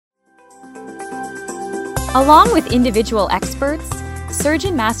Along with individual experts,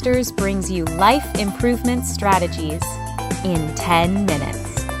 SurgeonMasters brings you life improvement strategies in 10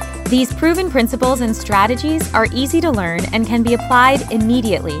 minutes. These proven principles and strategies are easy to learn and can be applied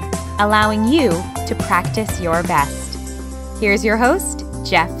immediately, allowing you to practice your best. Here's your host,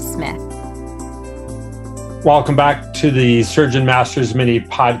 Jeff Smith. Welcome back to the SurgeonMasters mini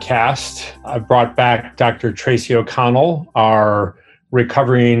podcast. I've brought back Dr. Tracey O'Connell, our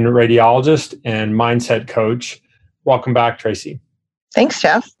recovering radiologist and mindset coach. Welcome back, Tracey. Thanks,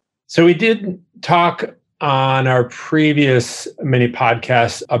 Jeff. So we did talk on our previous mini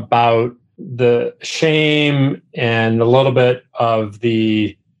podcast about the shame and a little bit of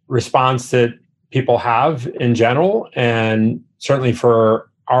the response that people have in general, and certainly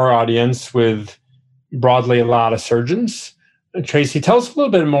for our audience with broadly a lot of surgeons. Tracey, tell us a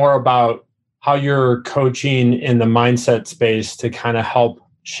little bit more about how you're coaching in the mindset space to kind of help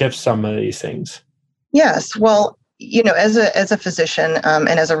shift some of these things. Yes. Well, as a physician and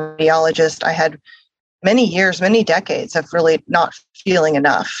as a radiologist, I had many years, many decades of really not feeling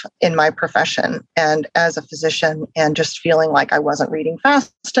enough in my profession. And as a physician, and just feeling like I wasn't reading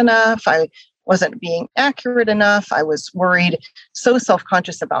fast enough, I wasn't being accurate enough. I was worried, so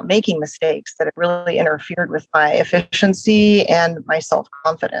self-conscious about making mistakes that it really interfered with my efficiency and my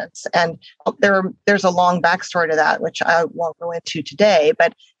self-confidence. And there's a long backstory to that, which I won't go into today,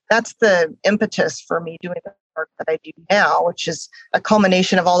 but that's the impetus for me doing the work that I do now, which is a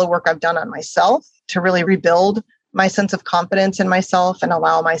culmination of all the work I've done on myself to really rebuild my sense of confidence in myself and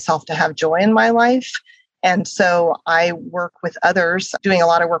allow myself to have joy in my life. And so I work with others, doing a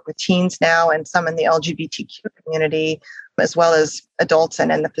lot of work with teens now and some in the LGBTQ community, as well as adults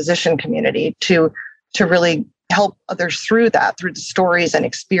and in the physician community to really help others through that, through the stories and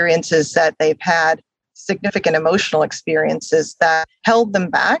experiences that they've had, significant emotional experiences that held them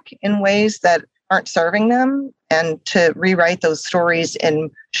back in ways that aren't serving them, and to rewrite those stories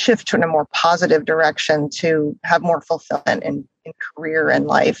and shift to a more positive direction to have more fulfillment in career and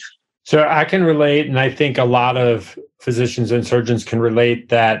life. So I can relate, and I think a lot of physicians and surgeons can relate,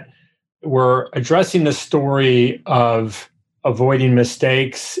 that we're addressing the story of avoiding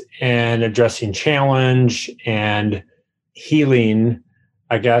mistakes and addressing challenge and healing,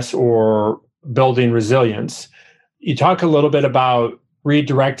 I guess, or building resilience. You talk a little bit about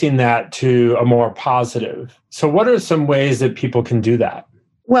redirecting that to a more positive. So what are some ways that people can do that?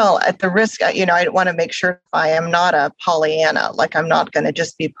 Well, at the risk, I want to make sure I am not a Pollyanna, like I'm not going to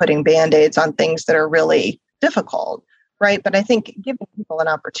just be putting Band-Aids on things that are really difficult, right? But I think giving people an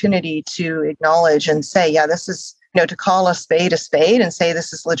opportunity to acknowledge and say, yeah, this is, to call a spade and say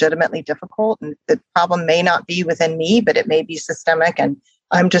this is legitimately difficult, and the problem may not be within me, but it may be systemic, and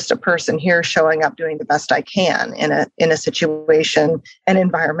I'm just a person here showing up, doing the best I can in a situation, an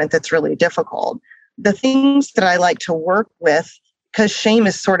environment that's really difficult. The things that I like to work with, because shame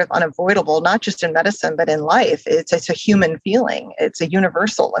is sort of unavoidable, not just in medicine, but in life. It's a human feeling. It's a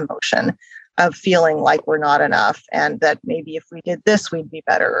universal emotion of feeling like we're not enough, and that maybe if we did this, we'd be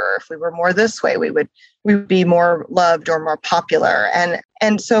better, or if we were more this way, we would be more loved or more popular.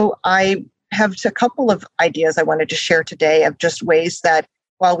 And so I have a couple of ideas I wanted to share today of just ways that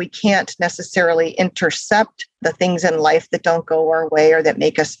while we can't necessarily intercept the things in life that don't go our way or that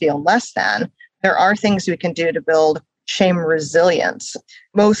make us feel less than, there are things we can do to build shame resilience,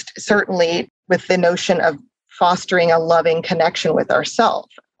 most certainly with the notion of fostering a loving connection with ourselves.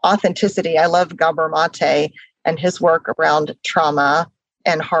 Authenticity. I love Gabor Mate and his work around trauma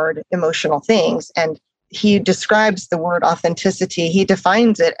and hard emotional things. And he describes the word authenticity. He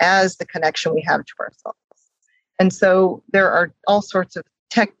defines it as the connection we have to ourselves. And so there are all sorts of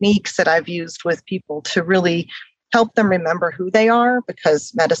techniques that I've used with people to really help them remember who they are,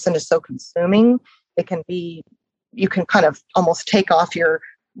 because medicine is so consuming. It can be, you can kind of almost take off your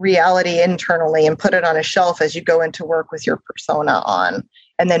reality internally and put it on a shelf as you go into work with your persona on.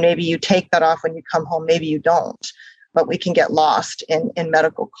 And then maybe you take that off when you come home, maybe you don't, but we can get lost in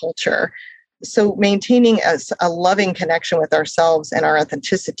medical culture. So maintaining a loving connection with ourselves and our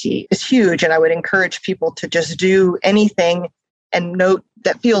authenticity is huge. And I would encourage people to just do anything and note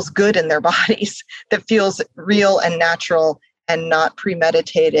that feels good in their bodies, that feels real and natural and not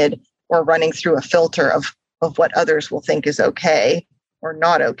premeditated or running through a filter of what others will think is okay or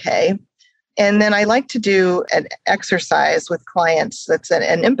not okay. And then I like to do an exercise with clients that's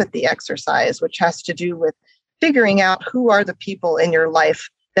an empathy exercise, which has to do with figuring out who are the people in your life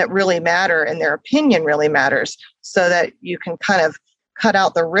that really matter and their opinion really matters, so that you can kind of cut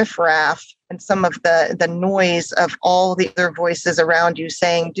out the riffraff and some of the noise of all the other voices around you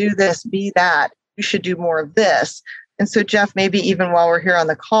saying, do this, be that, you should do more of this. And so, Jeff, maybe even while we're here on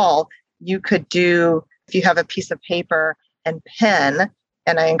the call, you could do if you have a piece of paper and pen,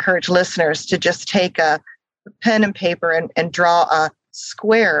 and I encourage listeners to just take a pen and paper and draw a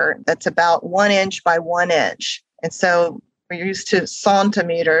square that's about 1 inch by 1 inch. And so we're used to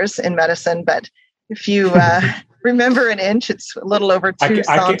centimeters in medicine, but if you remember an inch, it's a little over 2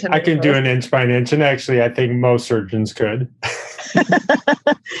 centimeters. I can do an inch by an inch, and actually I think most surgeons could.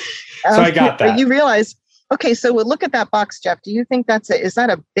 So I got that. You realize, okay, so we'll look at that box, Jeff. Do you think is that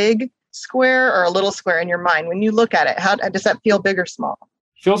a big square or a little square in your mind? When you look at it, how does that feel, big or small?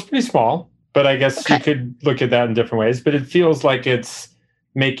 Feels pretty small, but I guess you could look at that in different ways. But it feels like it's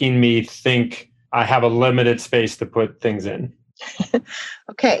making me think I have a limited space to put things in.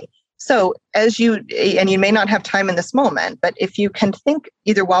 Okay. So and you may not have time in this moment, but if you can think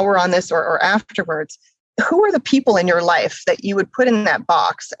either while we're on this or afterwards, who are the people in your life that you would put in that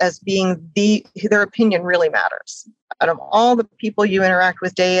box as being their opinion really matters? Out of all the people you interact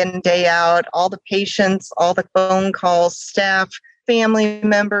with day in, day out, all the patients, all the phone calls, staff, family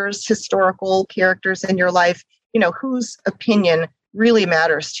members, historical characters in your life, whose opinion really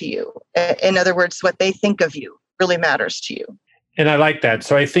matters to you. In other words, what they think of you really matters to you. And I like that.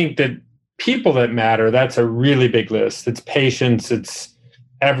 So I think that people that matter, that's a really big list. It's patients, it's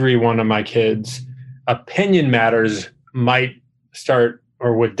every one of my kids. Opinion matters might start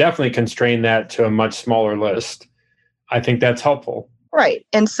or would definitely constrain that to a much smaller list. I think that's helpful. Right.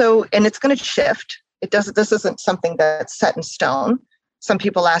 And it's going to shift. This isn't something that's set in stone. Some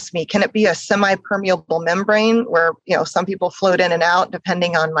people ask me, can it be a semi-permeable membrane where, some people float in and out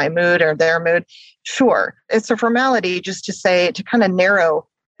depending on my mood or their mood? Sure. It's a formality just to kind of narrow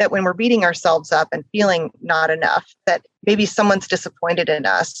that when we're beating ourselves up and feeling not enough, that maybe someone's disappointed in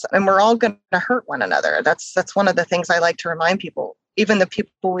us and we're all going to hurt one another. That's one of the things I like to remind people. Even the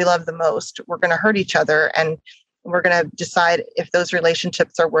people we love the most, we're going to hurt each other, and we're going to decide if those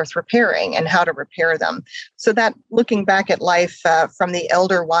relationships are worth repairing and how to repair them. So that looking back at life from the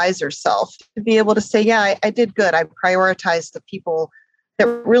elder, wiser self, to be able to say, yeah, I did good. I prioritized the people that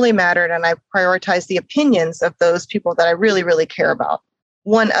really mattered, and I prioritized the opinions of those people that I really, really care about.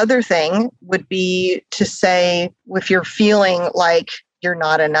 One other thing would be to say, if you're feeling like you're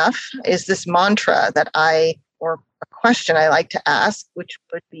not enough, is this mantra or a question I like to ask, which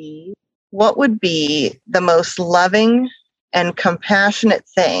would be, what would be the most loving and compassionate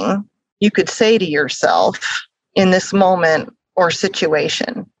thing you could say to yourself in this moment or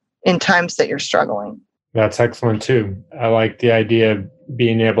situation in times that you're struggling? That's excellent too. I like the idea of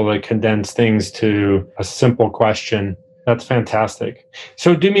being able to condense things to a simple question. That's fantastic.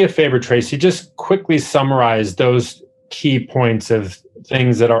 So do me a favor, Tracey, just quickly summarize those key points of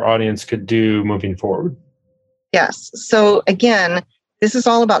things that our audience could do moving forward. Yes. So again, this is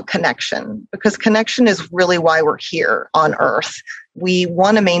all about connection, because connection is really why we're here on Earth. We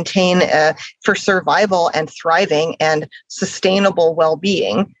want to maintain, for survival and thriving and sustainable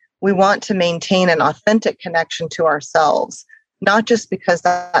well-being, we want to maintain an authentic connection to ourselves, not just because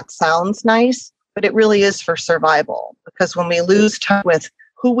that sounds nice, but it really is for survival. Because when we lose touch with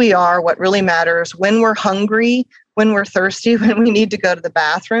who we are, what really matters, when we're hungry, when we're thirsty, when we need to go to the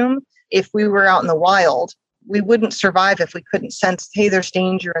bathroom, if we were out in the wild, we wouldn't survive if we couldn't sense, hey, there's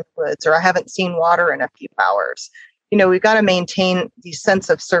danger in the woods, or I haven't seen water in a few hours. We've got to maintain these sense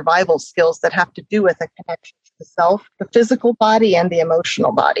of survival skills that have to do with a connection to the self, the physical body, and the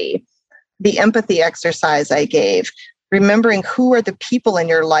emotional body. The empathy exercise I gave, remembering who are the people in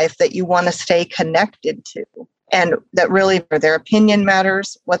your life that you want to stay connected to, and that really their opinion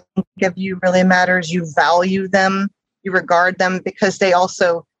matters, what they think of you really matters, you value them, you regard them because they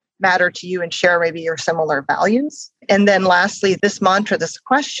also matter to you and share maybe your similar values. And then lastly, this mantra, this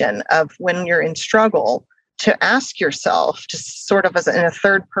question of when you're in struggle, to ask yourself, just sort of as in a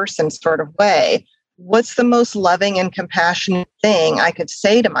third person sort of way, what's the most loving and compassionate thing I could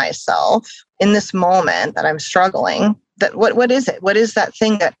say to myself in this moment that I'm struggling? That what is it? What is that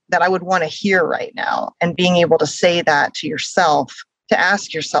thing that I would want to hear right now? And being able to say that to yourself, to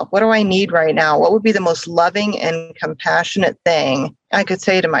ask yourself, what do I need right now? What would be the most loving and compassionate thing I could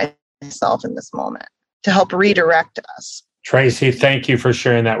say to myself in this moment to help redirect us? Tracey, thank you for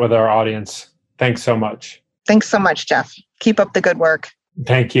sharing that with our audience. Thanks so much. Thanks so much, Jeff. Keep up the good work.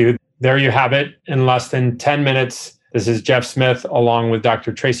 Thank you. There you have it. In less than 10 minutes, this is Jeff Smith along with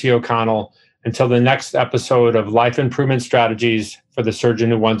Dr. Tracey O'Connell. Until the next episode of Life Improvement Strategies for the Surgeon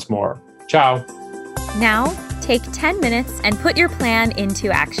Who Wants More. Ciao. Now, take 10 minutes and put your plan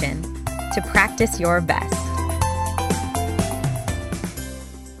into action to practice your best.